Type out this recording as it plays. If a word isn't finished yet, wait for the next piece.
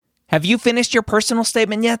Have you finished your personal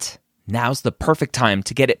statement yet? Now's the perfect time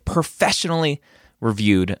to get it professionally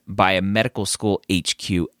reviewed by a medical school HQ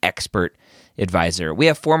expert advisor. We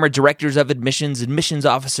have former directors of admissions, admissions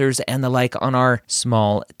officers, and the like on our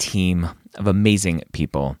small team of amazing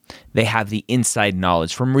people. They have the inside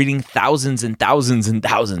knowledge from reading thousands and thousands and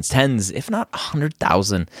thousands, tens, if not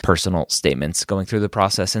 100,000 personal statements, going through the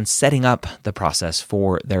process and setting up the process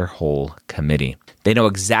for their whole committee. They know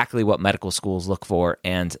exactly what medical schools look for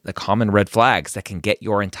and the common red flags that can get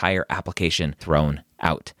your entire application thrown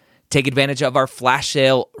out. Take advantage of our flash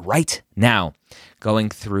sale right now, going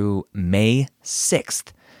through May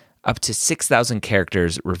 6th, up to 6,000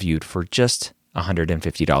 characters reviewed for just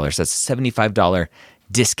 $150. That's a $75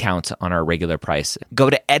 discount on our regular price. Go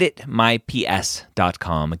to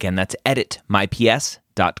editmyps.com. Again, that's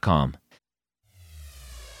editmyps.com.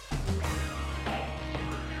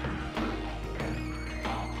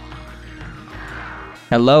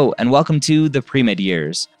 Hello, and welcome to the Pre-Med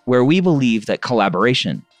Years, where we believe that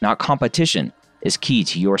collaboration, not competition, is key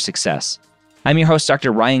to your success. I'm your host,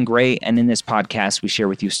 Dr. Ryan Gray, and in this podcast, we share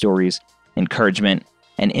with you stories, encouragement,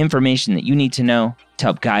 and information that you need to know to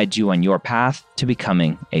help guide you on your path to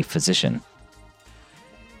becoming a physician.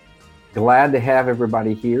 Glad to have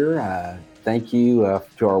everybody here. Thank you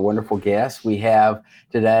to our wonderful guests. We have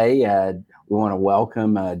today, we want to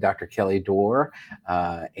welcome Dr. Kelly Dorr,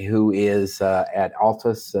 who is at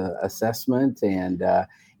Altus Assessment and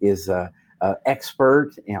is an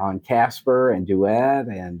expert on Casper and Duet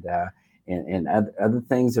and other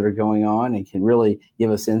things that are going on, and can really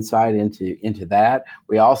give us insight into that.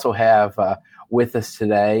 We also have with us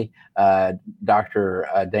today Dr.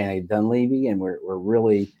 Dana Dunleavy, and we're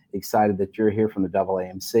really excited that you're here from the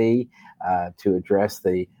AAMC to address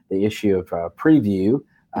the issue of preview.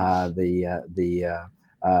 The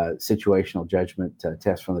situational judgment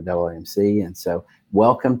test from the AAMC. And so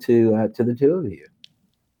welcome to the two of you.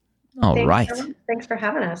 All right. Thanks for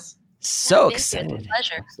having us. So excited. It's a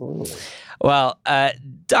pleasure. Absolutely. Well,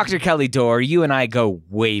 Dr. Kelly Dorr, you and I go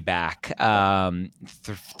way back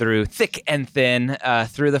through thick and thin,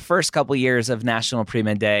 through the first couple years of National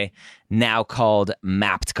Pre-Med Day, now called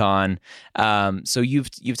MappdCon. So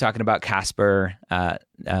you've talking about Casper,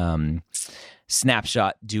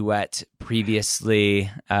 Snapshot, Duet previously.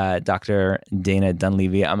 Dr. Dana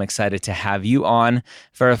Dunleavy, I'm excited to have you on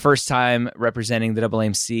for the first time representing the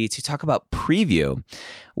AAMC to talk about preview,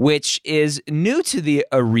 which is new to the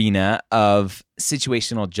arena of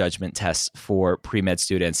situational judgment tests for pre-med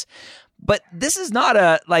students. But this is not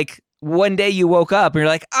a, like, one day you woke up and you're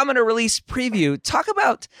like, I'm going to release preview. Talk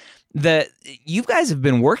about you guys have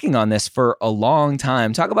been working on this for a long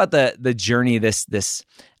time. Talk about the journey, this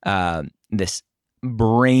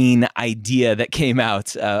brain idea that came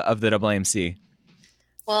out of the AAMC.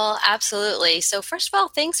 Well, absolutely. So first of all,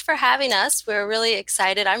 thanks for having us. We're really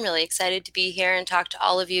excited. I'm really excited to be here and talk to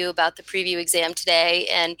all of you about the preview exam today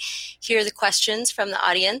and hear the questions from the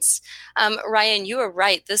audience. Ryan, you are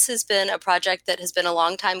right. This has been a project that has been a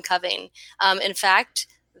long time coming. In fact,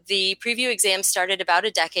 the preview exam started about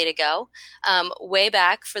a decade ago, way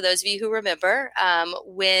back, for those of you who remember,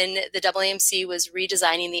 when the AAMC was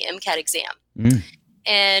redesigning the MCAT exam.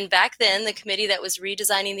 And back then, the committee that was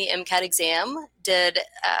redesigning the MCAT exam did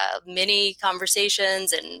many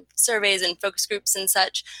conversations and surveys and focus groups and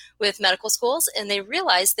such with medical schools, and they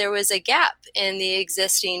realized there was a gap in the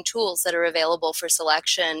existing tools that are available for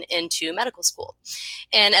selection into medical school.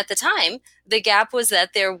 And at the time, the gap was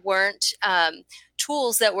that there weren't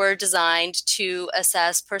tools that were designed to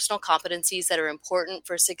assess personal competencies that are important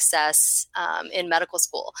for success in medical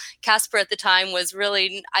school. Casper at the time was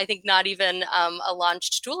really, I think, not even a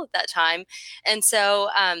launched tool at that time. And so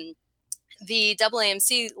the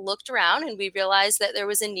AAMC looked around and we realized that there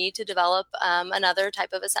was a need to develop another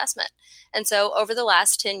type of assessment. And so over the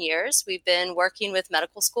last 10 years, we've been working with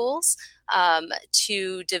medical schools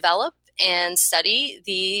to develop and study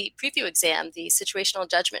the preview exam, the situational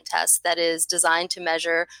judgment test that is designed to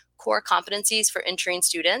measure core competencies for entering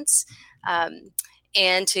students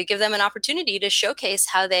and to give them an opportunity to showcase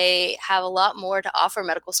how they have a lot more to offer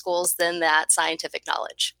medical schools than that scientific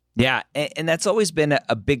knowledge. Yeah, and that's always been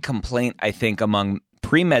a big complaint, I think, among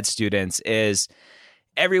pre-med students is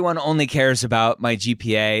everyone only cares about my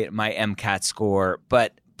GPA, my MCAT score,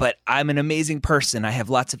 but I'm an amazing person. I have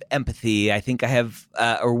lots of empathy. I think I have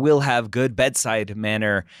or will have good bedside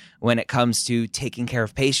manner when it comes to taking care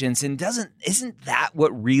of patients. And isn't that what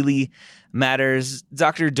really matters?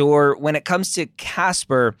 Dr. Dorr, when it comes to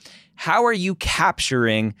Casper, how are you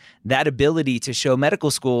capturing that ability to show medical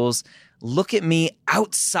schools, look at me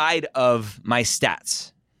outside of my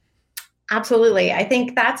stats? Absolutely. I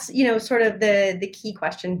think that's, sort of the key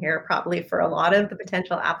question here, probably for a lot of the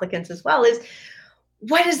potential applicants as well, is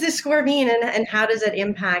what does this score mean, and how does it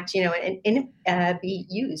impact, and be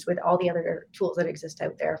used with all the other tools that exist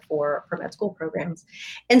out there for med school programs?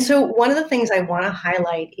 And so one of the things I want to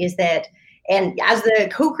highlight is that, and as the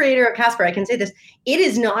co-creator of Casper, I can say this, it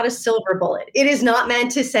is not a silver bullet. It is not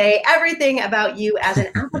meant to say everything about you as an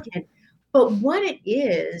applicant, but what it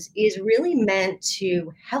is really meant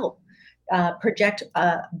to help project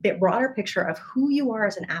a bit broader picture of who you are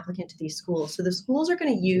as an applicant to these schools. So the schools are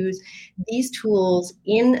going to use these tools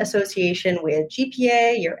in association with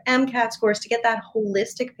GPA, your MCAT scores, to get that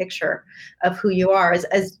holistic picture of who you are.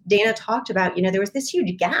 As Dana talked about, there was this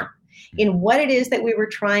huge gap in what it is that we were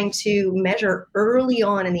trying to measure early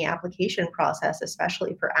on in the application process,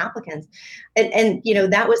 especially for applicants. And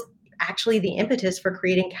that was actually the impetus for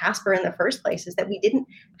creating Casper in the first place, is that we didn't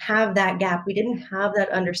have that gap. We didn't have that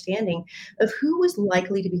understanding of who was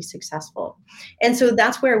likely to be successful. And so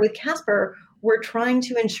that's where with Casper, we're trying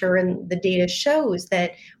to ensure, and the data shows,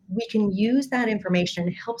 that we can use that information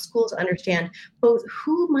and help schools understand both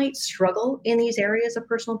who might struggle in these areas of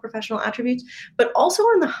personal and professional attributes, but also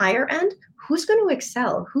on the higher end, who's going to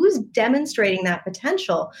excel, who's demonstrating that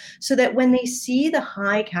potential, so that when they see the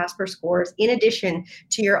high Casper scores, in addition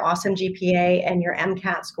to your awesome GPA and your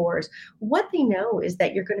MCAT scores, what they know is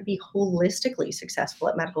that you're going to be holistically successful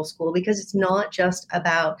at medical school, because it's not just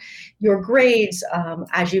about your grades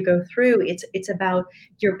as you go through. It's about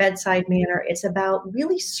your bedside manner. It's about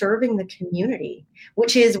really serving the community,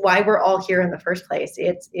 which is why we're all here in the first place.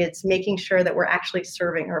 It's making sure that we're actually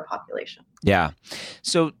serving our population. Yeah.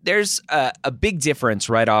 So there's a big difference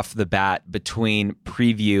right off the bat between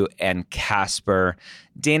Preview and Casper.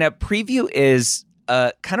 Dana, Preview is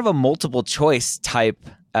kind of a multiple choice type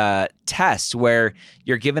test where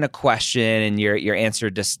you're given a question and your answer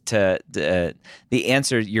just to the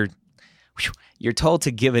answer you're told to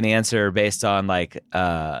give an answer based on and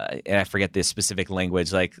I forget the specific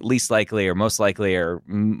language, like least likely or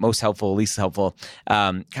most helpful, least helpful,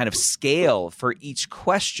 kind of scale for each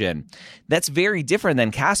question. That's very different than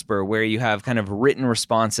Casper, where you have kind of written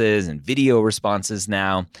responses and video responses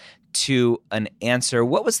now to an answer.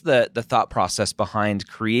 What was the thought process behind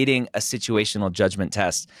creating a situational judgment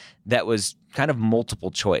test that was kind of multiple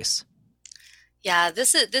choice? Yeah,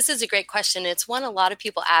 this is a great question. It's one a lot of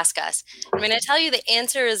people ask us. I mean, I tell you, the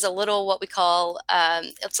answer is a little what we call,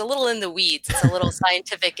 it's a little in the weeds. It's a little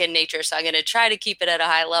scientific in nature. So I'm going to try to keep it at a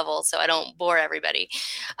high level so I don't bore everybody.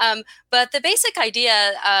 But the basic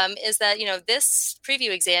idea is that, this Preview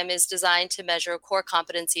exam is designed to measure core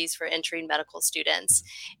competencies for entering medical students.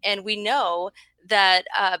 And we know that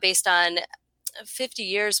based on 50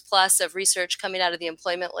 years plus of research coming out of the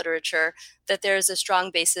employment literature, that there is a strong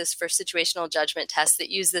basis for situational judgment tests that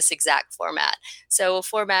use this exact format. So a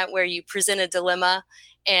format where you present a dilemma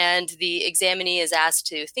and the examinee is asked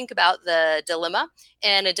to think about the dilemma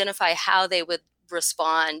and identify how they would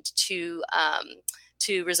respond to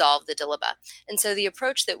resolve the dilemma. And so the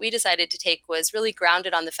approach that we decided to take was really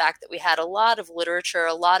grounded on the fact that we had a lot of literature,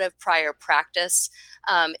 a lot of prior practice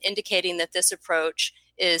indicating that this approach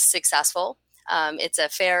is successful. It's a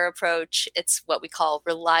fair approach. It's what we call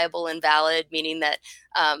reliable and valid, meaning that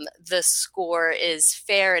the score is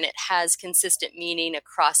fair and it has consistent meaning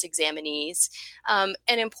across examinees. And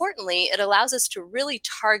importantly, it allows us to really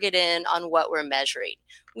target in on what we're measuring.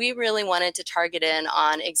 We really wanted to target in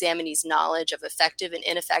on examinees' knowledge of effective and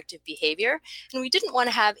ineffective behavior, and we didn't want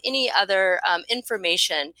to have any other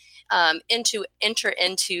information enter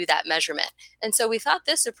into that measurement. And so we thought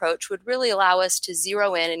this approach would really allow us to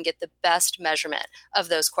zero in and get the best measurement of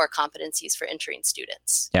those core competencies for entering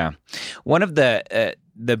students. Yeah. One of the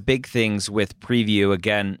big things with Preview,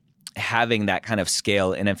 again, having that kind of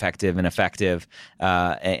scale, ineffective and effective,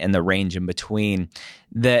 and the range in between,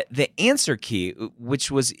 the answer key,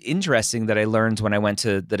 which was interesting that I learned when I went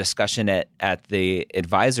to the discussion at the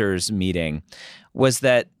advisors meeting, was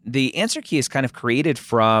that the answer key is kind of created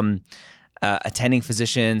from attending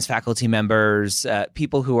physicians, faculty members,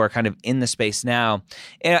 people who are kind of in the space now.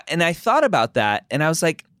 And I thought about that, and I was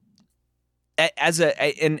like,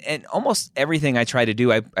 and almost everything I try to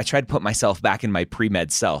do, I try to put myself back in my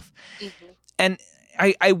pre-med self. Mm-hmm. And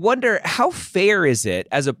I wonder, how fair is it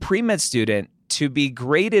as a pre-med student to be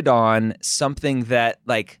graded on something that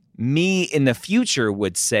like me in the future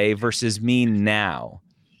would say versus me now?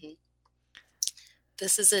 Mm-hmm.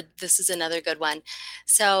 This is another good one.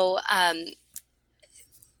 So I'm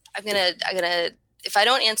gonna if I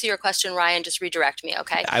don't answer your question, Ryan, just redirect me,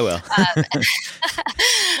 okay? I will.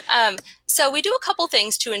 So we do a couple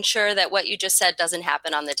things to ensure that what you just said doesn't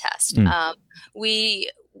happen on the test.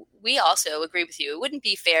 we also agree with you. It wouldn't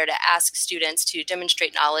be fair to ask students to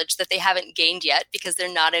demonstrate knowledge that they haven't gained yet because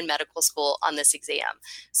they're not in medical school on this exam.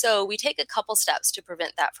 So we take a couple steps to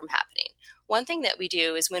prevent that from happening. One thing that we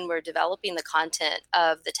do is when we're developing the content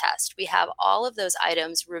of the test, we have all of those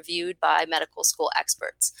items reviewed by medical school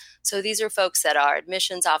experts. So these are folks that are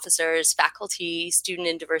admissions officers, faculty, student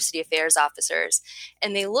and diversity affairs officers,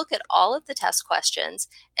 and they look at all of the test questions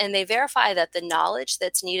and they verify that the knowledge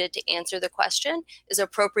that's needed to answer the question is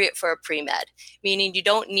appropriate for a pre-med, meaning you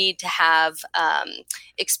don't need to have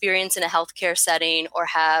experience in a healthcare setting or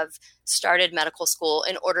have started medical school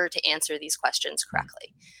in order to answer these questions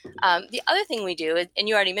correctly. The other thing we do, and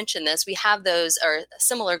you already mentioned this, we have those, or a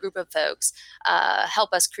similar group of folks,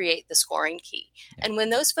 help us create the scoring key. And when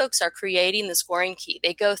those folks are creating the scoring key,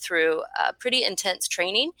 they go through pretty intense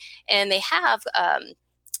training, and they have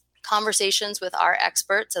conversations with our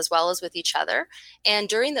experts as well as with each other. And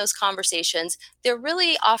during those conversations, they're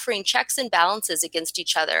really offering checks and balances against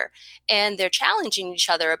each other. And they're challenging each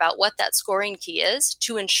other about what that scoring key is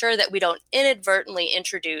to ensure that we don't inadvertently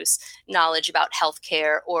introduce knowledge about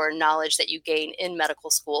healthcare or knowledge that you gain in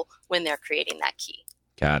medical school when they're creating that key.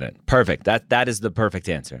 Got it. Perfect. That is the perfect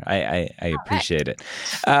answer. I appreciate it.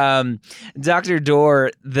 Dr.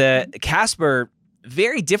 Dorr, the Casper,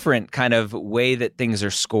 very different kind of way that things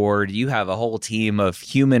are scored. You have a whole team of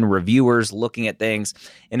human reviewers looking at things.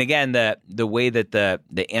 And again, the way that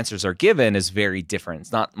the answers are given is very different.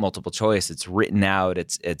 It's not multiple choice. It's written out.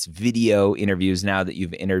 It's video interviews now that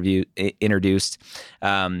you've introduced.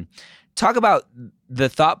 Talk about the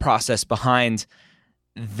thought process behind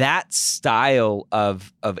that style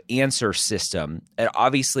of answer system. It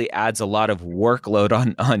obviously adds a lot of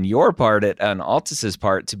workload on your part, on Altus's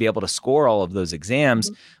part, to be able to score all of those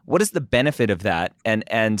exams. Mm-hmm. What is the benefit of that?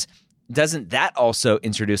 And doesn't that also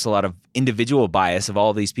introduce a lot of individual bias of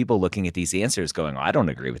all these people looking at these answers going, oh, I don't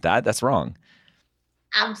agree with that. That's wrong.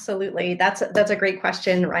 Absolutely. That's a great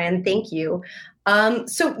question, Ryan. Thank you.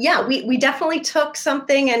 So yeah, we definitely took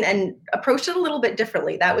something and approached it a little bit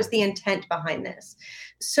differently. That was the intent behind this.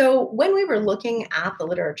 So when we were looking at the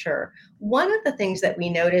literature, one of the things that we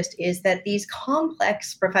noticed is that these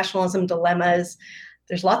complex professionalism dilemmas,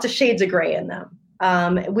 there's lots of shades of gray in them,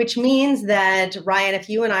 which means that, Ryan, if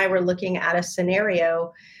you and I were looking at a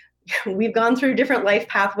scenario, we've gone through different life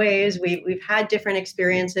pathways. We've had different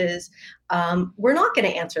experiences. We're not going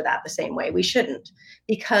to answer that the same way. We shouldn't,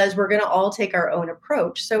 because we're going to all take our own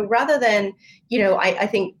approach. So rather than, I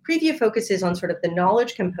think preview focuses on sort of the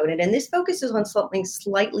knowledge component, and this focuses on something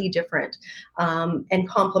slightly different and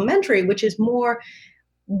complementary, which is more,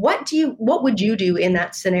 what would you do in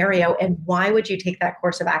that scenario, and why would you take that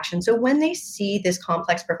course of action? So when they see this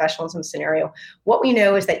complex professionalism scenario, what we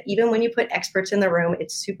know is that even when you put experts in the room,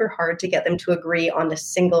 it's super hard to get them to agree on the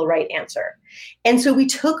single right answer. And so we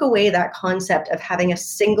took away that concept of having a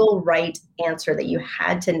single right answer that you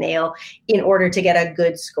had to nail in order to get a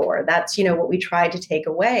good score. That's, what we tried to take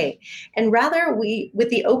away. And rather, with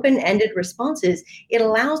the open-ended responses, it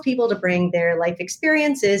allows people to bring their life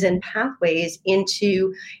experiences and pathways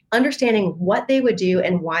into understanding what they would do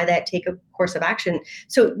and why that take a course of action.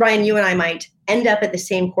 So Ryan, you and I might end up at the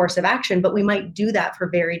same course of action, but we might do that for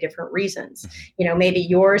very different reasons. Maybe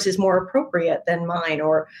yours is more appropriate than mine,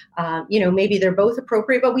 or, maybe they're both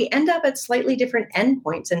appropriate, but we end up at slightly different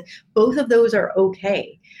endpoints, and both of those are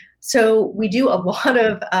okay. So we do a lot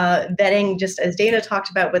of vetting, just as Dana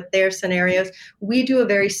talked about with their scenarios. We do a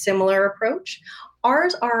very similar approach.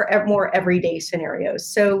 Ours are more everyday scenarios.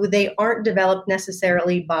 So they aren't developed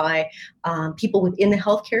necessarily by people within the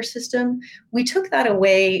healthcare system. We took that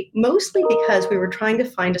away mostly because we were trying to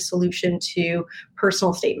find a solution to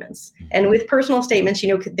personal statements. And with personal statements,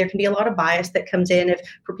 there can be a lot of bias that comes in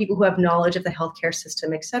for people who have knowledge of the healthcare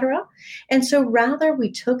system, et cetera. And so rather,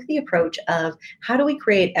 we took the approach of how do we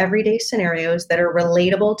create everyday scenarios that are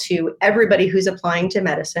relatable to everybody who's applying to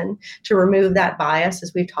medicine, to remove that bias,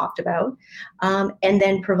 as we've talked about, and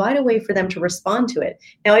then provide a way for them to respond to it.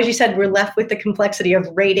 Now, as you said, we're left with the complexity of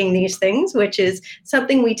rating these things, which is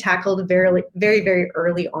something we tackled very, very, very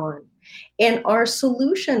early on. And our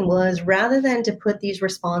solution was, rather than to put these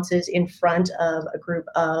responses in front of a group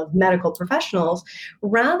of medical professionals,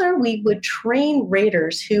 rather we would train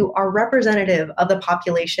raters who are representative of the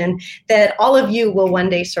population that all of you will one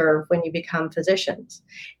day serve when you become physicians.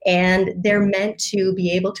 And they're meant to be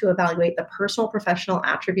able to evaluate the personal professional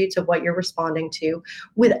attributes of what you're responding to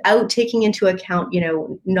without taking into account,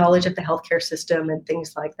 knowledge of the healthcare system and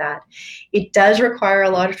things like that. It does require a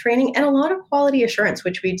lot of training and a lot of quality assurance,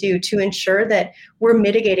 which we do, to ensure that we're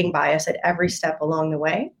mitigating bias at every step along the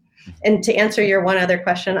way. And to answer your one other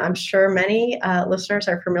question, I'm sure many listeners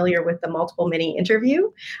are familiar with the multiple mini interview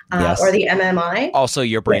or the MMI. Also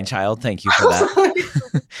your brainchild. Thank you for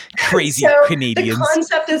that. Crazy so Canadians. The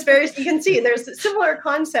concept is you can see there's similar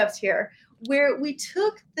concepts here where we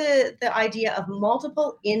took the idea of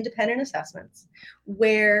multiple independent assessments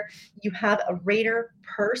where you have a rater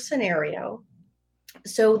per scenario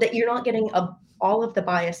so that you're not getting all of the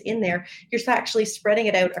bias in there. You're actually spreading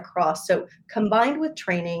it out across. So combined with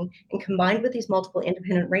training and combined with these multiple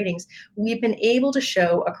independent ratings, we've been able to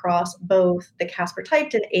show across both the Casper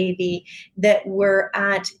typed and AV that we're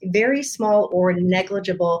at very small or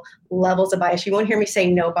negligible levels of bias. You won't hear me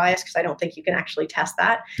say no bias because I don't think you can actually test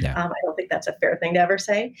that. Yeah. I don't think that's a fair thing to ever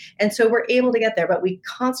say. And so we're able to get there, but we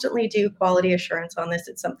constantly do quality assurance on this.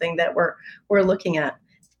 It's something that we're looking at.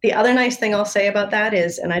 The other nice thing I'll say about that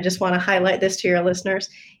is, and I just want to highlight this to your listeners,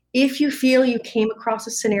 if you feel you came across a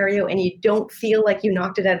scenario and you don't feel like you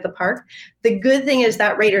knocked it out of the park, the good thing is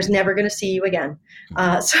that rater's never going to see you again.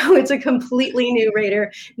 So it's a completely new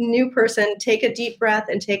rater, new person. Take a deep breath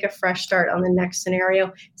and take a fresh start on the next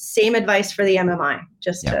scenario. Same advice for the MMI,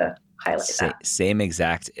 just to highlight that. Same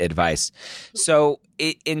exact advice. So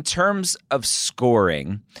in terms of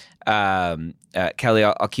scoring, Kelly,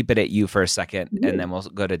 I'll keep it at you for a second, and then we'll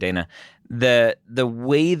go to Dana. The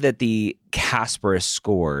way that the Casper is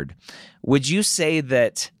scored, would you say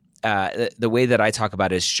that the way that I talk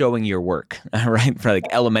about it is showing your work, right? For like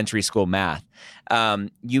elementary school math,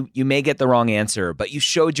 you may get the wrong answer, but you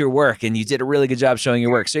showed your work and you did a really good job showing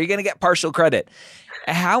your work, so you're going to get partial credit.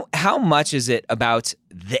 How much is it about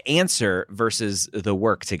the answer versus the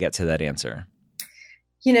work to get to that answer?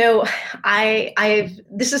 You know,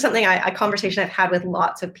 this is something a conversation I've had with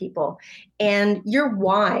lots of people, and your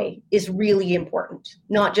why is really important,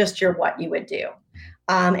 not just your what you would do.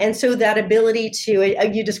 And so that ability to,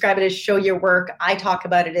 you describe it as show your work. I talk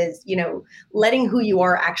about it as, letting who you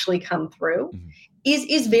are actually come through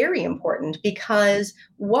is very important, because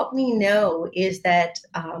what we know is that,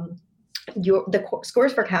 the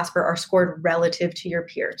scores for Casper are scored relative to your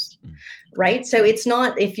peers, right? So it's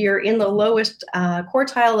not, if you're in the lowest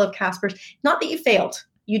quartile of Casper's, not that you failed.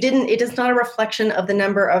 It is not a reflection of the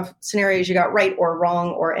number of scenarios you got right or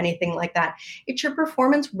wrong or anything like that. It's your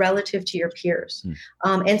performance relative to your peers.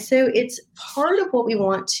 And so it's part of what we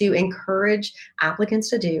want to encourage applicants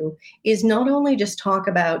to do is not only just talk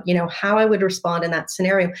about, how I would respond in that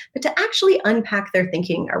scenario, but to actually unpack their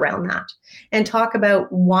thinking around that and talk about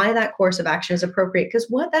why that course of action is appropriate. Because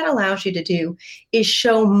what that allows you to do is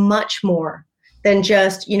show much more than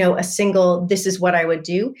just, a single, this is what I would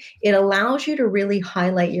do. It allows you to really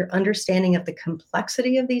highlight your understanding of the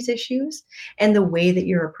complexity of these issues and the way that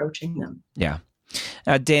you're approaching them. Yeah.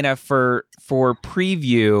 Dana, for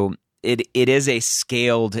preview, it is a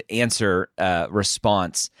scaled answer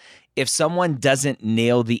response. If someone doesn't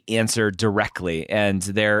nail the answer directly and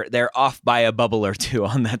they're off by a bubble or two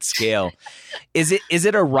on that scale, is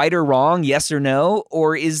it a right or wrong, yes or no?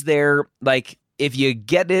 Or is there if you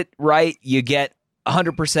get it right, you get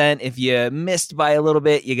 100%. If you missed by a little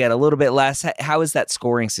bit, you get a little bit less. How does that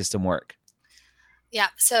scoring system work? Yeah,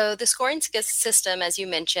 so the scoring system, as you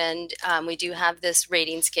mentioned, we do have this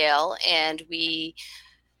rating scale, and we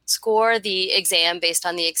score the exam based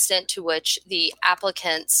on the extent to which the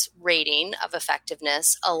applicant's rating of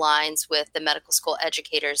effectiveness aligns with the medical school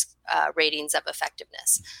educators' ratings of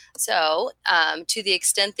effectiveness. So to the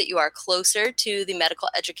extent that you are closer to the medical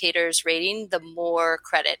educator's rating, the more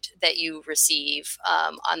credit that you receive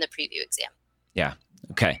on the preview exam. Yeah.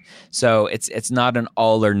 Okay. So it's not an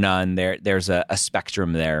all or none. There's a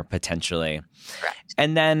spectrum there potentially. Correct.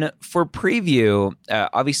 And then for preview,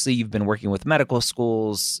 obviously you've been working with medical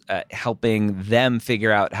schools, helping them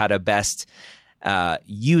figure out how to best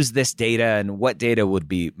use this data and what data would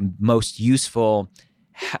be most useful.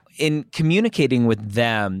 In communicating with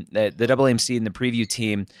them, the AAMC and the preview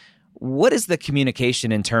team, what is the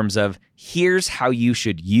communication in terms of here's how you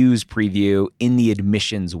should use preview in the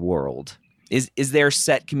admissions world? Is there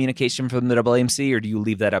set communication from the AAMC, or do you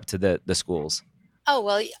leave that up to the schools? Oh,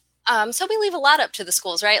 well, so we leave a lot up to the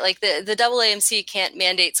schools, right? Like the AAMC can't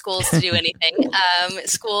mandate schools to do anything.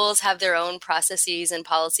 Schools have their own processes and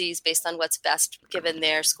policies based on what's best given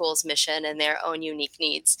their school's mission and their own unique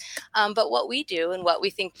needs. But what we do and what we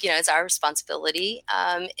think is our responsibility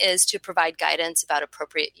is to provide guidance about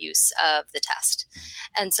appropriate use of the test.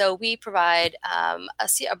 And so we provide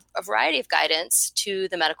a variety of guidance to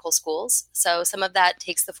the medical schools. So some of that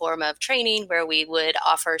takes the form of training, where we would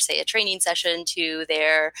offer, say, a training session to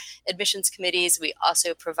their admissions committees. We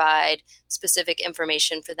also provide specific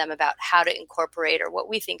information for them about how to incorporate, or what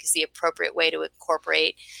we think is the appropriate way to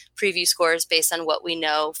incorporate preview scores based on what we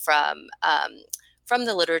know from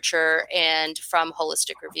the literature and from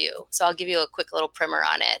holistic review. So I'll give you a quick little primer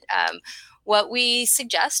on it. What we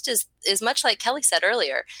suggest is much like Kelly said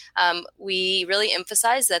earlier. We really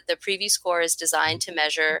emphasize that the preview score is designed to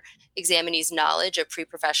measure examinees' knowledge of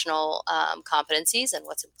pre-professional competencies and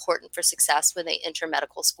what's important for success when they enter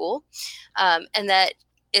medical school, and that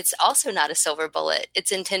it's also not a silver bullet. It's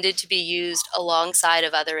intended to be used alongside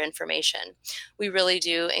of other information. We really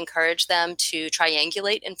do encourage them to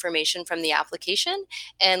triangulate information from the application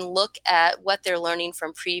and look at what they're learning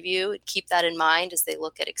from preview. Keep that in mind as they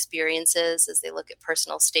look at experiences, as they look at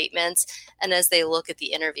personal statements, and as they look at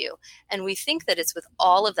the interview. And we think that it's with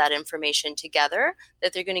all of that information together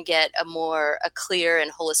that they're going to get a clear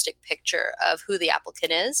and holistic picture of who the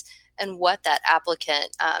applicant is and what that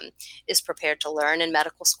applicant is prepared to learn in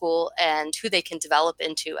medical school and who they can develop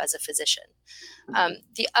into as a physician.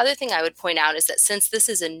 The other thing I would point out is that since this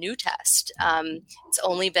is a new test, it's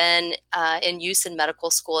only been in use in medical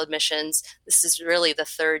school admissions. This is really the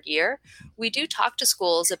third year. We do talk to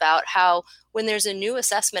schools about how when there's a new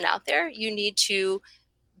assessment out there, you need to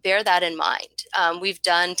bear that in mind. We've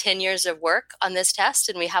done 10 years of work on this test,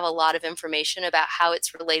 and we have a lot of information about how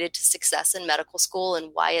it's related to success in medical school and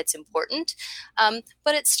why it's important,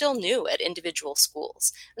 but it's still new at individual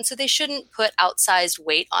schools. And so they shouldn't put outsized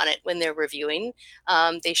weight on it when they're reviewing.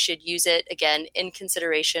 They should use it, again, in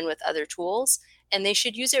consideration with other tools. And they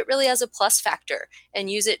should use it really as a plus factor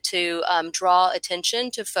and use it to draw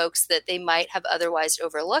attention to folks that they might have otherwise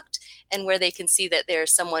overlooked, and where they can see that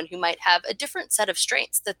there's someone who might have a different set of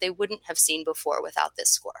strengths that they wouldn't have seen before without this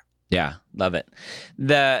score. Yeah, love it.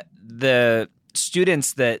 The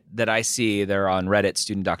students that I see, they're on Reddit,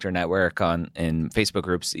 Student Doctor Network, in Facebook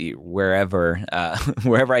groups, wherever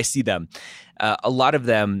I see them. A lot of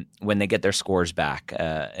them, when they get their scores back,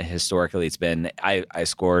 historically it's been, I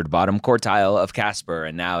scored bottom quartile of Casper,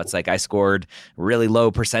 and now it's like I scored really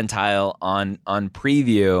low percentile on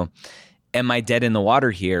preview. Am I dead in the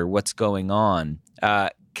water here? What's going on?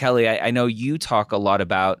 Kelly, I know you talk a lot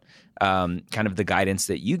about kind of the guidance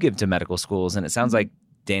that you give to medical schools, and it sounds like,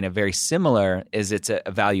 Dana, very similar. Is it's a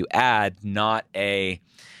value add, not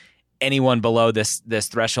anyone below this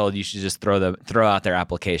threshold, you should just throw out their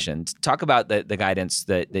applications. Talk about the guidance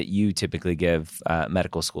that you typically give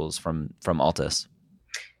medical schools from Altus.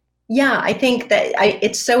 Yeah, I think that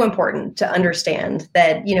it's so important to understand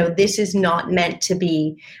that, this is not meant to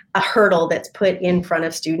be a hurdle that's put in front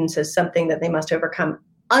of students as something that they must overcome.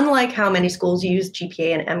 Unlike how many schools use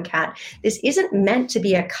GPA and MCAT, this isn't meant to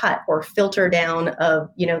be a cut or filter down of,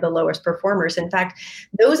 the lowest performers. In fact,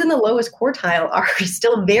 those in the lowest quartile are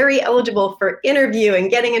still very eligible for interview and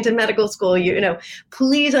getting into medical school.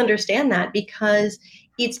 Please understand that, because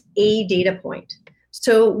it's a data point.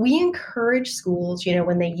 So we encourage schools,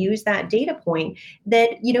 when they use that data point,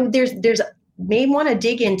 that, there's may want to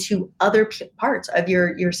dig into other parts of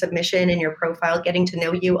your submission and your profile, getting to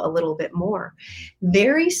know you a little bit more.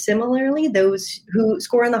 Very similarly, those who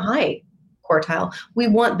score in the high quartile, we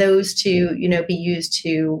want those to, be used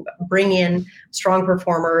to bring in strong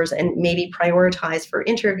performers and maybe prioritize for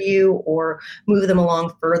interview or move them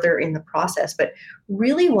along further in the process. But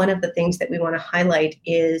really, one of the things that we want to highlight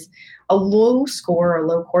is a low score or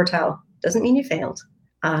low quartile doesn't mean you failed.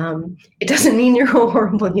 It doesn't mean you're a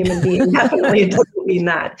horrible human being. Definitely, it doesn't mean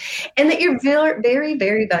that. And that you're very, very,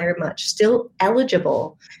 very, very much still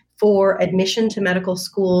eligible for admission to medical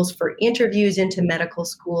schools, for interviews into medical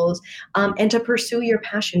schools, and to pursue your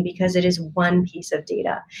passion, because it is one piece of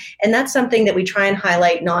data. And that's something that we try and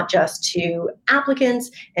highlight, not just to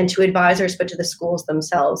applicants and to advisors, but to the schools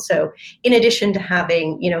themselves. So in addition to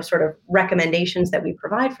having, sort of recommendations that we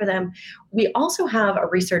provide for them, we also have a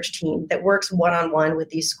research team that works one-on-one with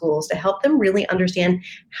these schools to help them really understand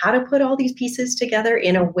how to put all these pieces together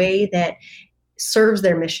in a way that serves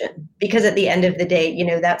their mission. Because at the end of the day,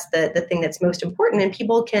 that's the thing that's most important, and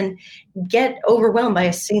people can get overwhelmed by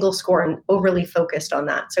a single score and overly focused on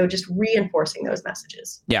that. So just reinforcing those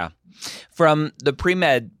messages. Yeah. From the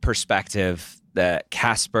pre-med perspective, the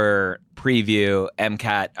Casper Preview,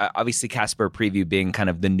 MCAT, obviously Casper Preview being kind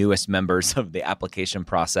of the newest members of the application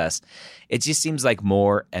process, it just seems like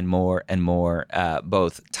more and more and more,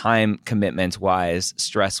 both time commitment wise,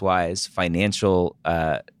 stress wise, financial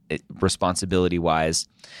responsibility wise.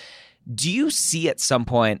 Do you see at some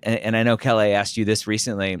point, and I know Kelly asked you this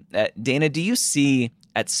recently, Dana, do you see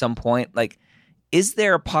at some point, like, is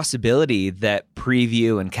there a possibility that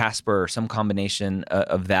Preview and Casper or some combination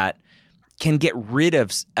of that can get rid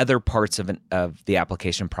of other parts of the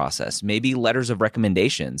application process. Maybe letters of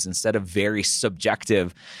recommendations instead of very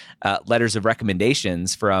subjective letters of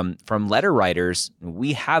recommendations from letter writers.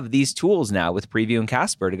 We have these tools now with Preview and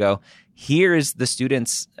Casper to go, here are the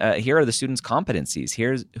students' competencies.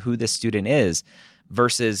 Here's who this student is,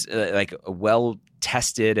 versus like a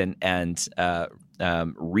well-tested and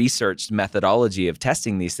researched methodology of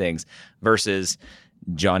testing these things versus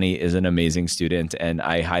Johnny is an amazing student and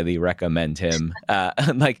I highly recommend him.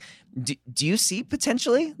 Like, do you see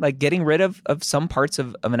potentially like getting rid of some parts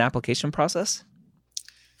of an application process?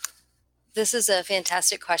 This is a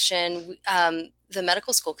fantastic question. The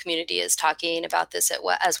medical school community is talking about this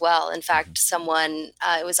as well. In fact,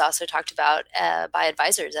 it was also talked about by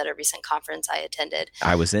advisors at a recent conference I attended.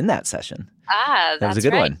 I was in that session. That was a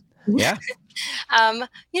good one. Yeah.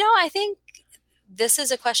 I think this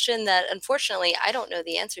is a question that unfortunately I don't know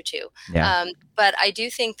the answer to. Yeah. But I do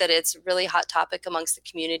think that it's a really hot topic amongst the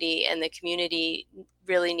community, and the community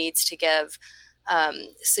really needs to give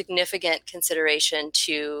significant consideration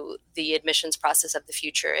to the admissions process of the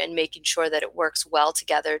future and making sure that it works well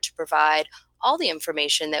together to provide all the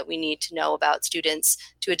information that we need to know about students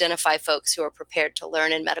to identify folks who are prepared to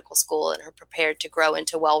learn in medical school and are prepared to grow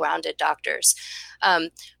into well-rounded doctors.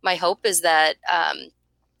 My hope is that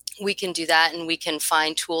we can do that and we can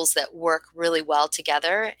find tools that work really well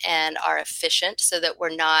together and are efficient so that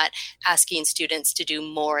we're not asking students to do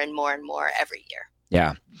more and more and more every year.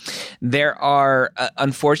 Yeah. There are,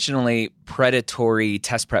 unfortunately, predatory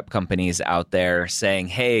test prep companies out there saying,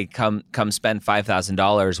 hey, come spend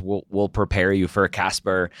 $5,000. We'll prepare you for a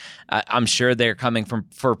Casper. I'm sure they're coming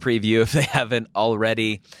for Preview if they haven't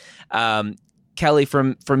already. Kelly,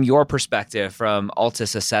 from your perspective, from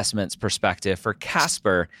Altus Assessment's perspective, for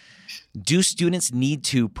Casper, do students need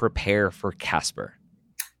to prepare for Casper?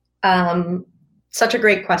 Such a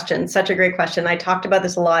great question. I talked about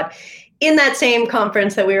this a lot in that same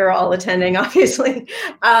conference that we were all attending, obviously.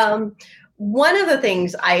 One of the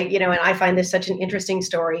things and I find this such an interesting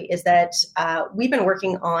story is that we've been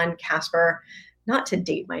working on Casper, not to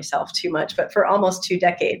date myself too much, but for almost 2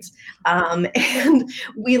 decades. And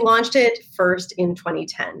we launched it first in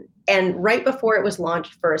 2010. And right before it was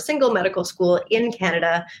launched for a single medical school in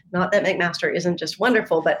Canada, not that McMaster isn't just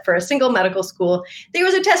wonderful, but for a single medical school, there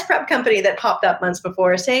was a test prep company that popped up months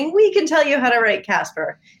before saying, we can tell you how to write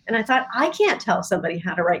Casper. And I thought, I can't tell somebody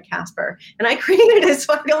how to write Casper. And I created it,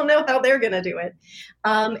 so I don't know how they're going to do it.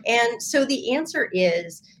 And so the answer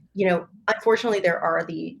is, unfortunately, there are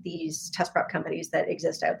these test prep companies that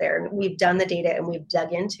exist out there, and we've done the data and we've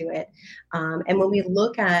dug into it. And when we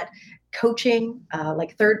look at coaching,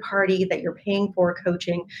 like third party that you're paying for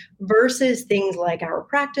coaching versus things like our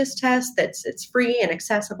practice test it's free and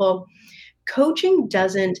accessible, coaching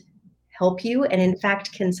doesn't help you and in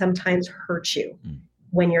fact can sometimes hurt you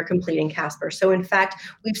when you're completing Casper. So in fact,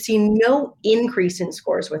 we've seen no increase in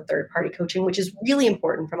scores with third-party coaching, which is really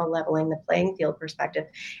important from a leveling the playing field perspective.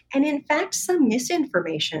 And in fact, some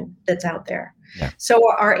misinformation that's out there. Yeah.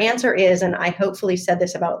 So our answer is, and I hopefully said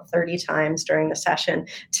this about 30 times during the session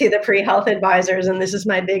to the pre-health advisors, and this is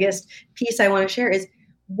my biggest piece I want to share, is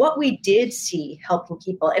what we did see helping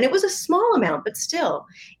people, and it was a small amount, but still,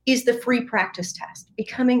 is the free practice test,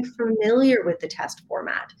 becoming familiar with the test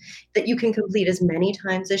format that you can complete as many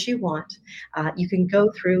times as you want. You can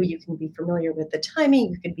go through, you can be familiar with the timing,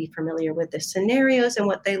 you can be familiar with the scenarios and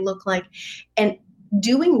what they look like. And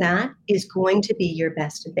doing that is going to be your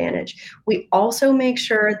best advantage. We also make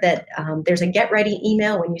sure that there's a get ready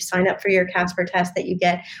email when you sign up for your Casper test that you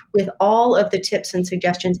get with all of the tips and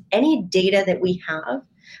suggestions, any data that we have,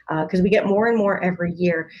 because we get more and more every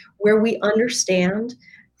year where we understand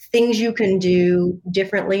things you can do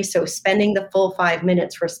differently. So spending the full 5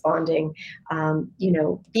 minutes responding,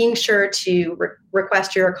 being sure to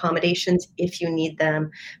request your accommodations if you need them,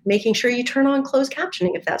 making sure you turn on closed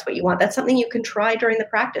captioning if that's what you want. That's something you can try during the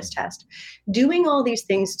practice test. Doing all these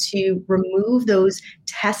things to remove those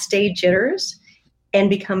test day jitters and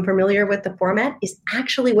become familiar with the format is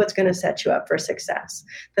actually what's going to set you up for success.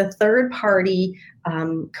 The third-party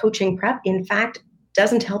coaching prep, in fact,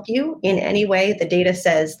 doesn't help you in any way. The data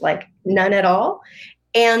says like none at all,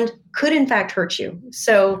 and could in fact hurt you.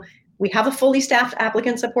 So we have a fully staffed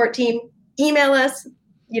applicant support team. Email us,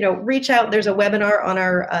 reach out. There's a webinar on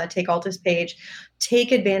our Take Altus page.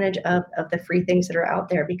 Take advantage of the free things that are out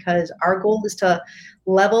there, because our goal is to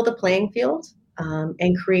level the playing field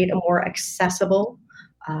and create a more accessible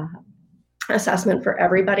assessment for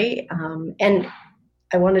everybody. And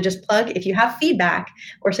I want to just plug, if you have feedback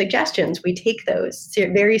or suggestions, we take those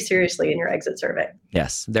very seriously in your exit survey.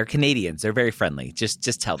 Yes, they're Canadians. They're very friendly.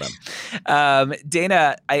 Just tell them.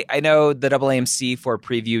 Dana, I know the AAMC for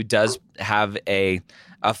preview does have a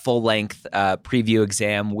full-length preview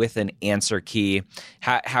exam with an answer key.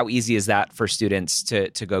 How easy is that for students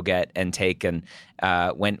to go get and take, and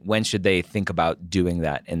when should they think about doing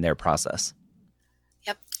that in their process?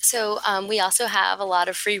 Yep. So we also have a lot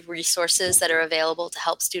of free resources that are available to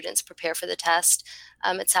help students prepare for the test.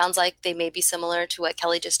 It sounds like they may be similar to what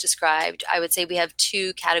Kelly just described. I would say we have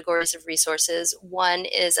two categories of resources. One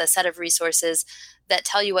is a set of resources that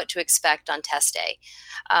tell you what to expect on test day.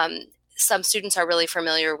 Some students are really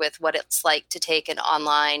familiar with what it's like to take an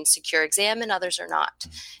online secure exam, and others are not.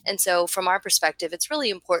 And so from our perspective, it's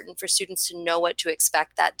really important for students to know what to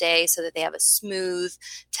expect that day so that they have a smooth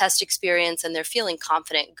test experience and they're feeling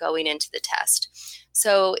confident going into the test.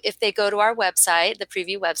 So if they go to our website, the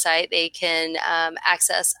preview website, they can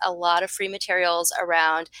access a lot of free materials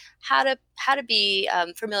around how to be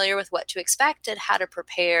familiar with what to expect and how to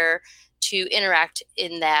prepare to interact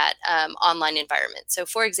in that online environment. So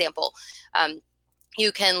for example,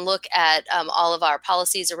 you can look at all of our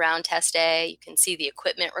policies around test day. You can see the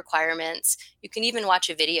equipment requirements. You can even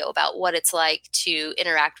watch a video about what it's like to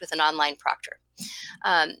interact with an online proctor.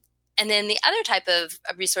 And then the other type of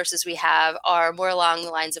resources we have are more along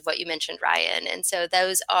the lines of what you mentioned, Ryan. And so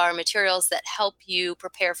those are materials that help you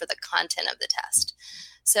prepare for the content of the test.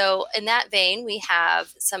 So in that vein, we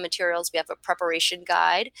have some materials. We have a preparation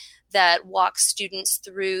guide that walks students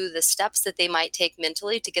through the steps that they might take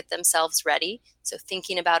mentally to get themselves ready. So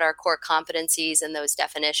thinking about our core competencies and those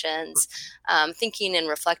definitions, thinking and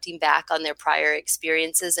reflecting back on their prior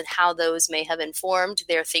experiences and how those may have informed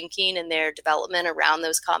their thinking and their development around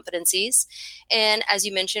those competencies. And as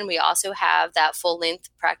you mentioned, we also have that full-length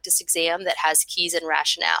practice exam that has keys and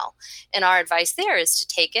rationale. And our advice there is to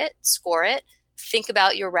take it, score it, think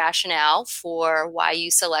about your rationale for why you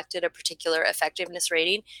selected a particular effectiveness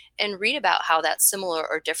rating, and read about how that's similar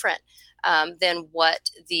or different than what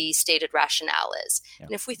the stated rationale is. Yeah.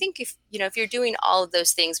 And if you're doing all of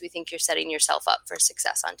those things, we think you're setting yourself up for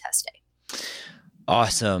success on test day.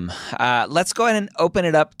 Awesome. Let's go ahead and open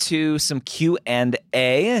it up to some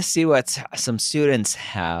Q&A, see what some students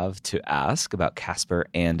have to ask about Casper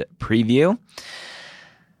and preview.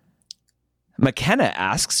 McKenna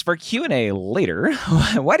asks, for Q&A later,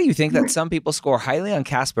 why do you think that some people score highly on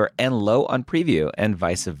Casper and low on preview and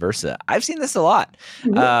vice versa? I've seen this a lot,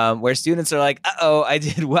 where students are like, uh-oh, I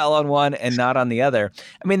did well on one and not on the other.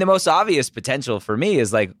 I mean, the most obvious potential for me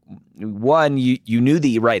is like, one, you knew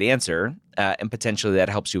the right answer, and potentially that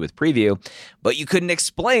helps you with preview, but you couldn't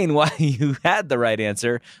explain why you had the right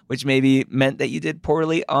answer, which maybe meant that you did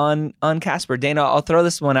poorly on Casper. Dana, I'll throw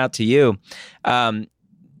this one out to you.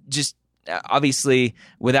 Obviously,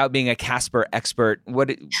 without being a Casper expert,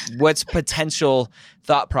 what's potential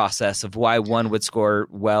thought process of why one would score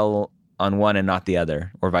well on one and not the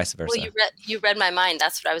other, or vice versa? Well, you read my mind.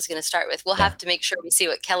 That's what I was going to start with. We'll have to make sure we see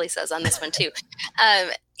what Kelly says on this one too.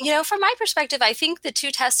 From my perspective, I think the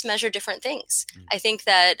two tests measure different things. I think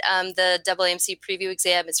that the AAMC preview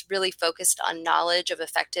exam is really focused on knowledge of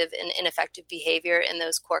effective and ineffective behavior in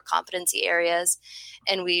those core competency areas.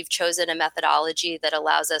 And we've chosen a methodology that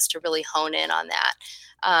allows us to really hone in on that.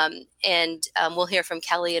 We'll hear from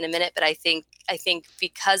Kelly in a minute, but I think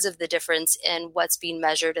because of the difference in what's being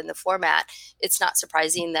measured in the format, it's not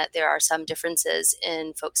surprising that there are some differences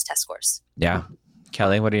in folks' test scores. Yeah.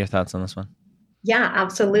 Kelly, what are your thoughts on this one? Yeah,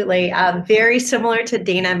 absolutely. Very similar to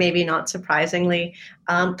Dana, maybe not surprisingly.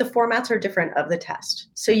 The formats are different of the test.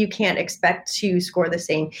 So you can't expect to score the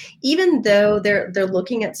same. Even though they're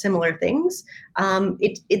looking at similar things,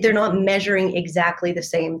 they're not measuring exactly the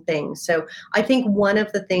same things. So I think one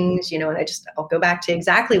of the things, and I'll go back to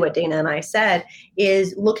exactly what Dana and I said,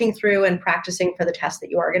 is looking through and practicing for the test that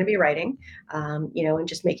you are going to be writing, and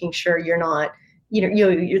just making sure you're not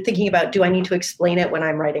you're thinking about, do I need to explain it when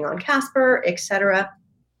I'm writing on Casper, et cetera?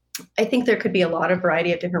 I think there could be a lot of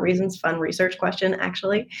variety of different reasons. Fun research question,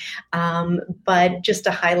 actually. But just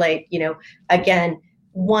to highlight, again,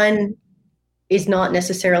 one is not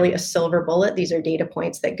necessarily a silver bullet. These are data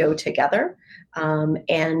points that go together.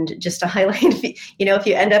 And just to highlight, if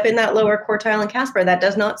you end up in that lower quartile in Casper, that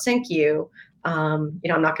does not sink you. I'm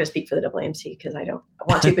not going to speak for the AAMC because I don't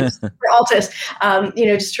want to, but for Altus,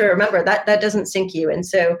 just to remember that doesn't sink you. And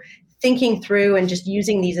so thinking through and just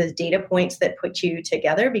using these as data points that put you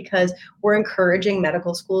together, because we're encouraging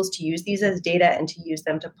medical schools to use these as data and to use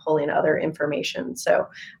them to pull in other information. So,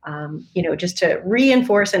 just to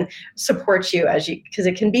reinforce and support you because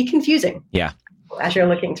it can be confusing. Yeah. As you're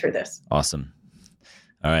looking through this. Awesome.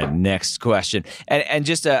 All right, next question. And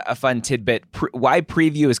just a fun tidbit, why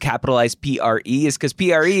preview is capitalized PRE is because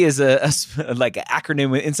PRE is like an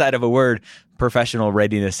acronym inside of a word, professional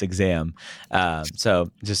readiness exam.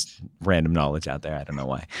 So just random knowledge out there. I don't know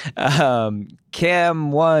why.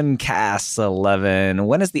 Cam1 Cas 11,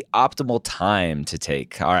 when is the optimal time to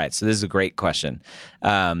take? All right, so this is a great question.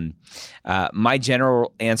 My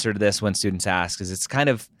general answer to this when students ask is it's kind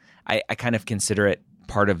of, I kind of consider it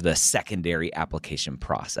part of the secondary application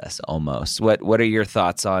process almost. What are your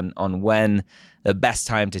thoughts on when the best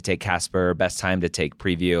time to take Casper, best time to take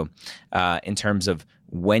preview in terms of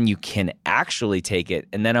when you can actually take it?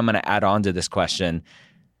 And then I'm going to add on to this question,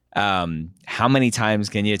 how many times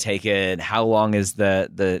can you take it? How long is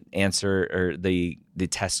the answer or the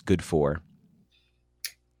test good for?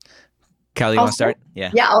 Kelly, you want to start? Yeah,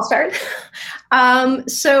 I'll start.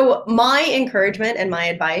 So my encouragement and my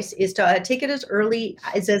advice is to take it as early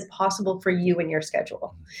as possible for you and your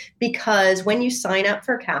schedule. Because when you sign up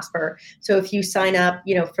for Casper, so if you sign up,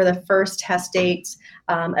 for the first test dates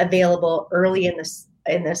available early in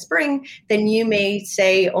the spring, then you may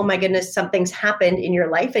say, oh my goodness, something's happened in your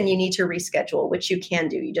life and you need to reschedule, which you can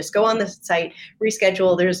do. You just go on the site,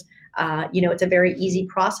 reschedule. There's it's a very easy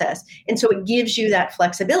process. And so it gives you that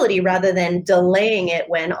flexibility rather than delaying it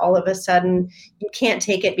when all of a sudden you can't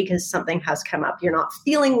take it because something has come up. You're not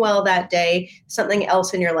feeling well that day, something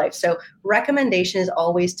else in your life. So recommendation is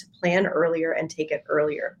always to plan earlier and take it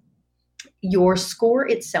earlier. Your score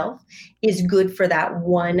itself is good for that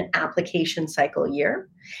one application cycle year.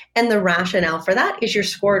 And the rationale for that is you're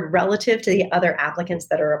scored relative to the other applicants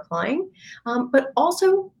that are applying. But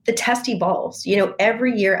also the test evolves.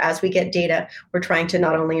 Every year as we get data, we're trying to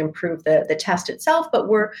not only improve the test itself, but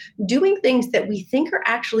we're doing things that we think are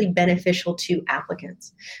actually beneficial to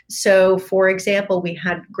applicants. So for example, we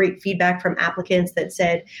had great feedback from applicants that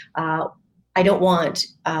said, I want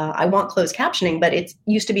closed captioning, but it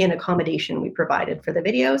used to be an accommodation we provided for the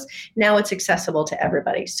videos. Now it's accessible to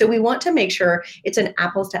everybody. So we want to make sure it's an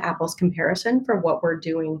apples to apples comparison for what we're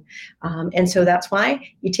doing. And so that's why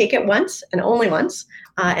you take it once and only once,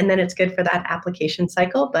 and then it's good for that application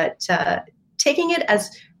cycle. But taking it as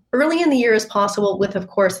early in the year as possible with, of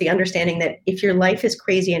course, the understanding that if your life is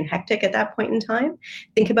crazy and hectic at that point in time,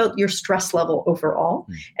 think about your stress level overall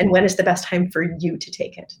and when is the best time for you to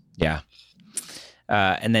take it. Yeah.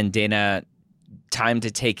 And then Dana, time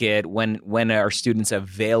to take it, when are students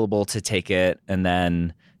available to take it, and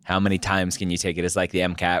then how many times can you take it? Is like the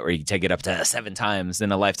MCAT where you take it up to 7 times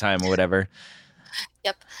in a lifetime or whatever?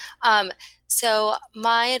 Yep. So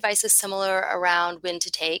my advice is similar around when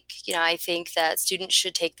to take. I think that students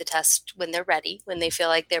should take the test when they're ready, when they feel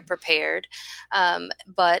like they're prepared.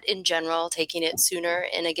 But in general, taking it sooner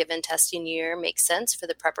in a given testing year makes sense for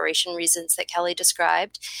the preparation reasons that Kelly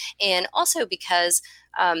described. And also because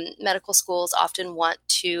medical schools often want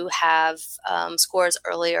to have scores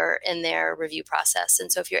earlier in their review process.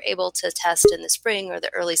 And so if you're able to test in the spring or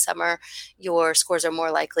the early summer, your scores are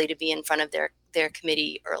more likely to be in front of their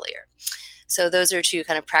committee earlier. So those are 2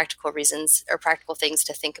 kind of practical reasons or practical things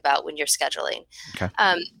to think about when you're scheduling. Okay.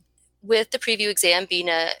 With the preview exam being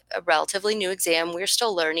a relatively new exam, we're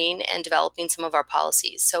still learning and developing some of our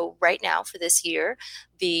policies. So right now for this year,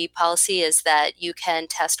 the policy is that you can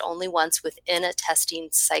test only once within a testing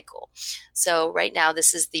cycle. So right now,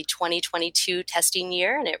 this is the 2022 testing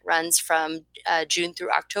year, and it runs from June through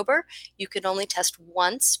October. You can only test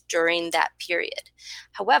once during that period.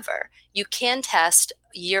 However, you can test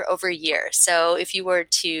year over year. So if you were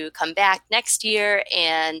to come back next year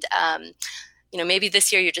and maybe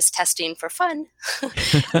this year you're just testing for fun.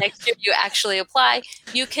 Next year you actually apply.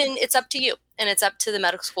 It's up to you. And it's up to the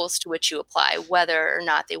medical schools to which you apply, whether or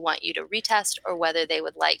not they want you to retest or whether they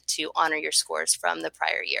would like to honor your scores from the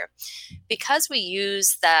prior year. Because we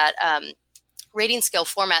use that rating scale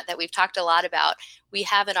format that we've talked a lot about, we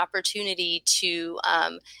have an opportunity to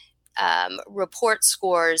report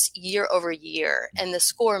scores year over year, and the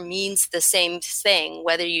score means the same thing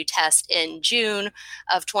whether you test in June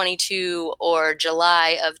of 22 or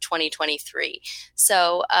July of 2023.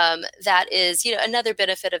 So that is another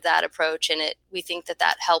benefit of that approach, and we think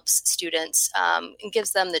that helps students and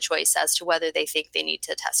gives them the choice as to whether they think they need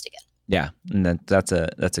to test again. Yeah, and that's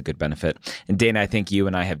a good benefit. And Dana, I think you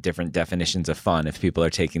and I have different definitions of fun if people are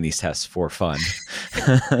taking these tests for fun.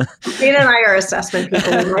 Dana and I are assessment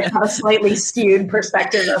people. We might have a slightly skewed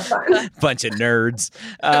perspective of fun. Bunch of nerds.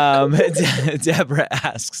 Deborah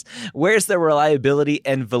asks, where's the reliability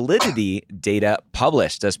and validity data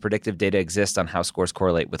published? Does predictive data exist on how scores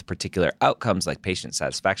correlate with particular outcomes like patient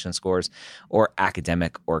satisfaction scores or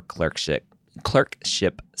academic or clerkship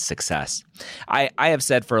clerkship success. I have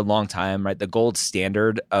said for a long time, right, the gold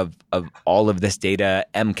standard of all of this data,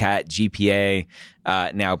 MCAT, GPA,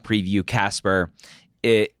 now Preview, Casper,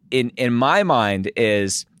 in my mind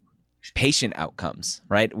is patient outcomes,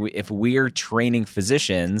 right? If we're training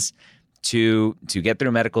physicians to get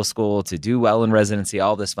through medical school, to do well in residency,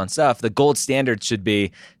 all this fun stuff, the gold standard should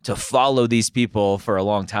be to follow these people for a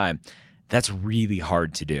long time. That's really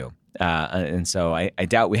hard to do. And so I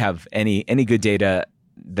doubt we have any good data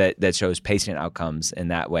that shows patient outcomes in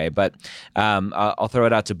that way. But I'll throw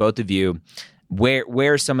it out to both of you.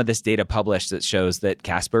 Where's some of this data published that shows that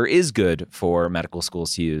Casper is good for medical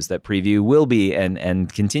schools to use, that Preview will be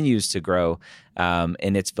and continues to grow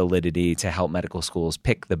in its validity to help medical schools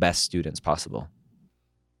pick the best students possible?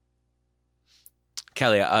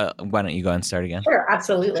 Kelly, why don't you go and start again? Sure,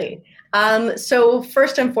 absolutely. So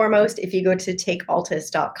first and foremost, if you go to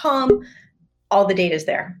takealtis.com, all the data is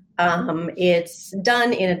there. It's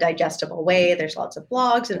done in a digestible way. There's lots of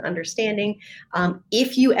blogs and understanding.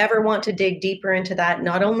 If you ever want to dig deeper into that,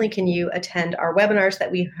 not only can you attend our webinars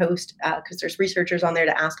that we host, because there's researchers on there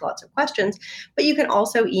to ask lots of questions, but you can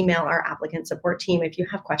also email our applicant support team if you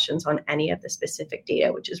have questions on any of the specific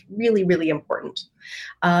data, which is really, really important.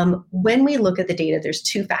 When we look at the data, there's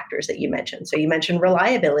two factors that you mentioned. So you mentioned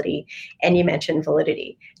reliability and you mentioned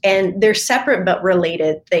validity. And they're separate but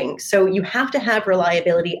related things. So you have to have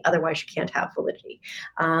reliability, otherwise you can't have validity.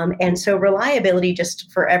 And so reliability,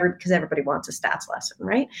 just for because everybody wants a stats lesson,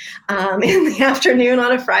 right? In the afternoon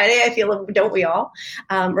on a Friday, I feel, don't we all?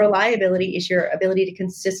 Reliability is your ability to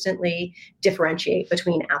consistently differentiate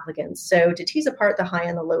between applicants. So to tease apart the high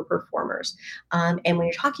and the low performers. And when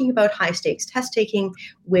you're talking about high stakes test taking,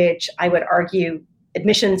 which I would argue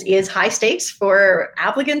admissions is high stakes for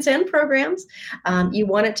applicants and programs. You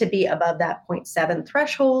want it to be above that 0.7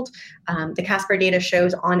 threshold. The Casper data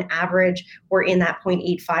shows on average, we're in that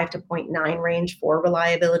 0.85 to 0.9 range for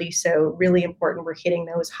reliability. So really important, we're hitting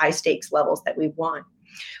those high stakes levels that we want.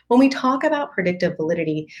 When we talk about predictive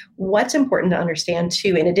validity, what's important to understand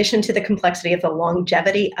too, in addition to the complexity of the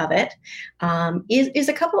longevity of it, is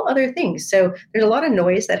a couple other things. So there's a lot of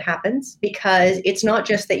noise that happens because it's not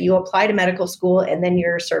just that you apply to medical school and then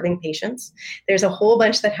you're serving patients. There's a whole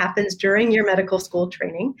bunch that happens during your medical school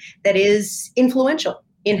training that is influential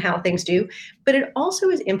in how things do, but it also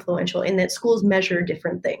is influential in that schools measure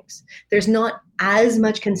different things. There's not as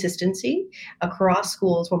much consistency across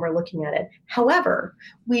schools when we're looking at it. However,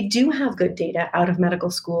 we do have good data out of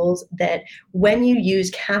medical schools that when you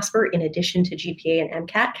use Casper in addition to GPA and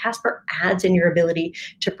MCAT, Casper adds in your ability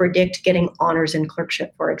to predict getting honors in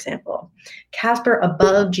clerkship, for example. Casper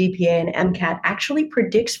above GPA and MCAT actually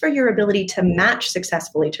predicts for your ability to match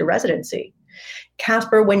successfully to residency.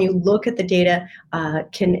 Casper, when you look at the data,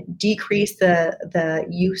 can decrease the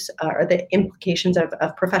use or the implications of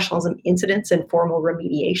professionalism incidents and formal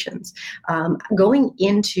remediations going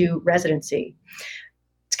into residency.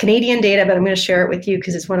 It's Canadian data, but I'm going to share it with you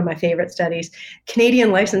because it's one of my favorite studies.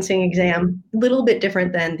 Canadian licensing exam, a little bit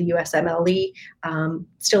different than the USMLE,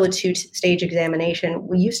 still a two-stage examination.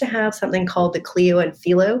 We used to have something called the CLIO and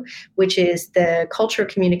PHILO, which is the culture,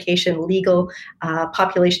 communication, legal,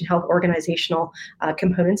 population health, organizational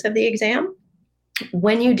components of the exam.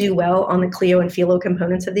 When you do well on the CLIO and PHILO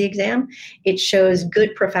components of the exam, it shows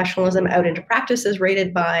good professionalism out into practice as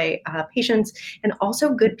rated by patients and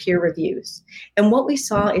also good peer reviews. And what we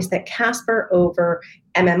saw is that Casper over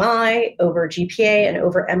MMI, over GPA, and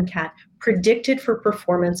over MCAT predicted for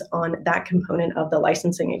performance on that component of the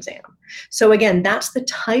licensing exam. So again, that's the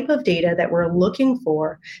type of data that we're looking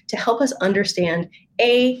for to help us understand,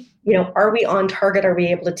 are we on target? Are we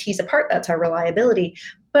able to tease apart? That's our reliability.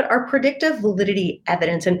 But our predictive validity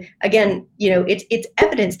evidence, and again, it's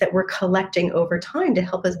evidence that we're collecting over time to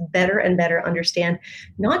help us better and better understand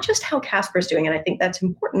not just how Casper is doing, and I think that's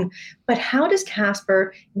important, but how does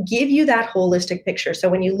Casper give you that holistic picture? So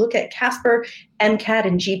when you look at Casper, MCAT,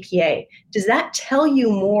 and GPA, does that tell you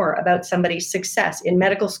more about somebody's success in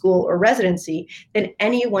medical school or residency than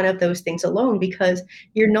any one of those things alone? Because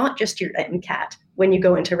you're not just your MCAT when you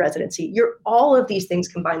go into residency. You're all of these things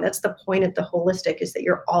combined. That's the point of the holistic, is that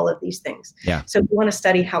you're all of these things. Yeah. So we want to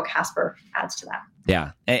study how Casper adds to that.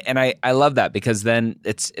 Yeah. And I love that, because then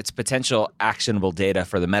it's potential actionable data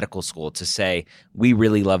for the medical school to say, we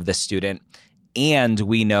really love this student. And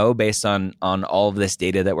we know, based on all of this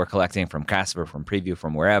data that we're collecting from Casper, from Preview,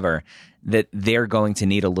 from wherever, that they're going to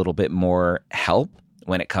need a little bit more help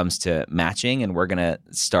when it comes to matching. And we're going to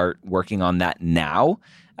start working on that now.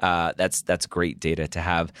 That's great data to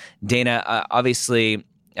have. Dana, obviously,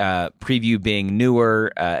 Preview being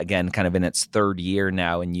newer, again, kind of in its third year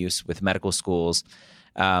now in use with medical schools.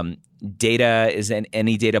 data? Is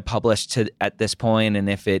any data published at this point? And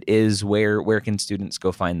if it is, where can students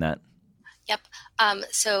go find that? Yep.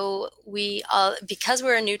 So we, because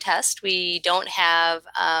we're a new test, we don't have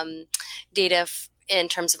data in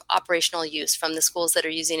terms of operational use from the schools that are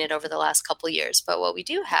using it over the last couple of years. But what we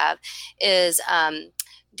do have is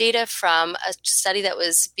data from a study that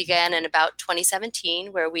began in about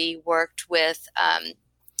 2017, where we worked with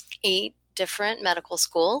 8 different medical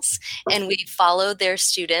schools, and we followed their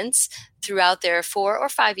students throughout their 4 or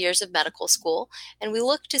 5 years of medical school, and we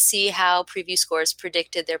looked to see how preview scores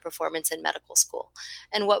predicted their performance in medical school.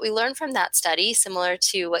 And what we learned from that study, similar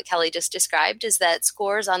to what Kelly just described, is that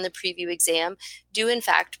scores on the preview exam do in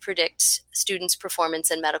fact predict students'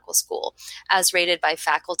 performance in medical school, as rated by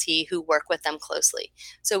faculty who work with them closely.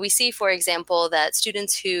 So we see, for example, that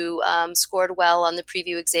students who scored well on the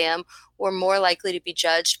preview exam were more likely to be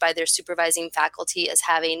judged by their supervising faculty as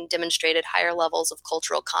having demonstrated higher levels of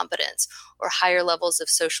cultural competence or higher levels of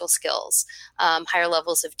social skills, higher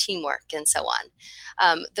levels of teamwork, and so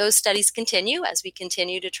on. Those studies continue as we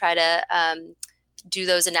continue to try to do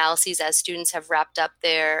those analyses as students have wrapped up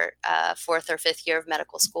their 4th or 5th year of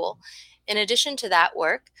medical school. In addition to that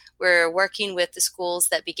work, we're working with the schools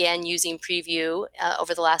that began using Preview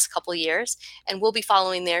over the last couple years, and we'll be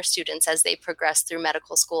following their students as they progress through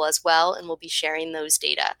medical school as well, and we'll be sharing those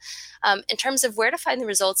data. In terms of where to find the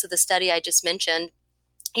results of the study I just mentioned,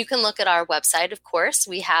 you can look at our website, of course.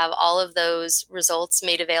 We have all of those results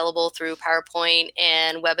made available through PowerPoint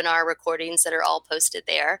and webinar recordings that are all posted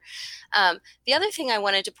there. The other thing I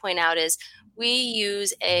wanted to point out is we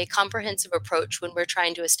use a comprehensive approach when we're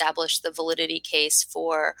trying to establish the validity case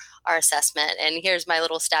for our assessment. And here's my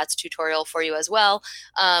little stats tutorial for you as well.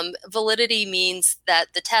 Validity means that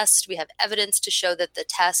the test, we have evidence to show that the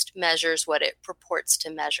test measures what it purports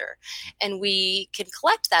to measure. And we can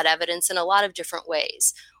collect that evidence in a lot of different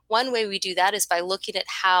ways. One way we do that is by looking at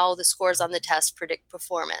how the scores on the test predict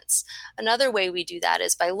performance. Another way we do that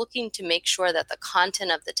is by looking to make sure that the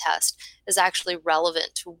content of the test is actually relevant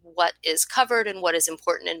to what is covered and what is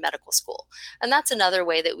important in medical school. And that's another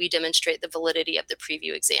way that we demonstrate the validity of the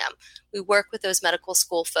preview exam. We work with those medical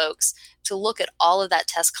school folks to look at all of that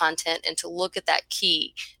test content and to look at that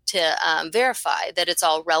key to verify that it's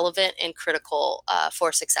all relevant and critical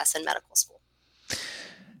for success in medical school.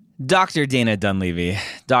 Dr. Dana Dunleavy,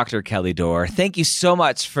 Dr. Kelly Dorr, thank you so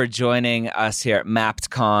much for joining us here at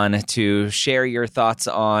MappdCon to share your thoughts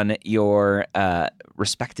on your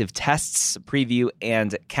respective tests, Preview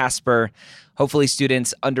and Casper. Hopefully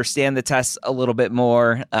students understand the tests a little bit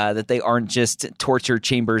more, that they aren't just torture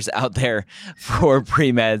chambers out there for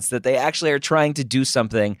pre-meds, that they actually are trying to do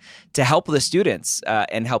something to help the students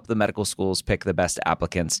and help the medical schools pick the best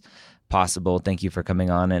applicants possible. Thank you for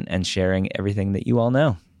coming on and sharing everything that you all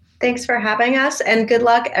know. Thanks for having us, and good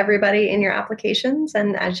luck, everybody, in your applications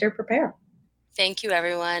and as you prepare. Thank you,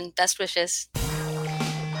 everyone. Best wishes.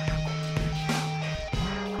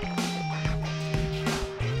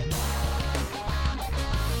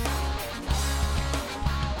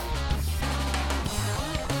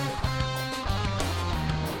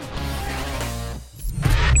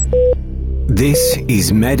 This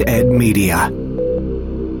is MedEd Media.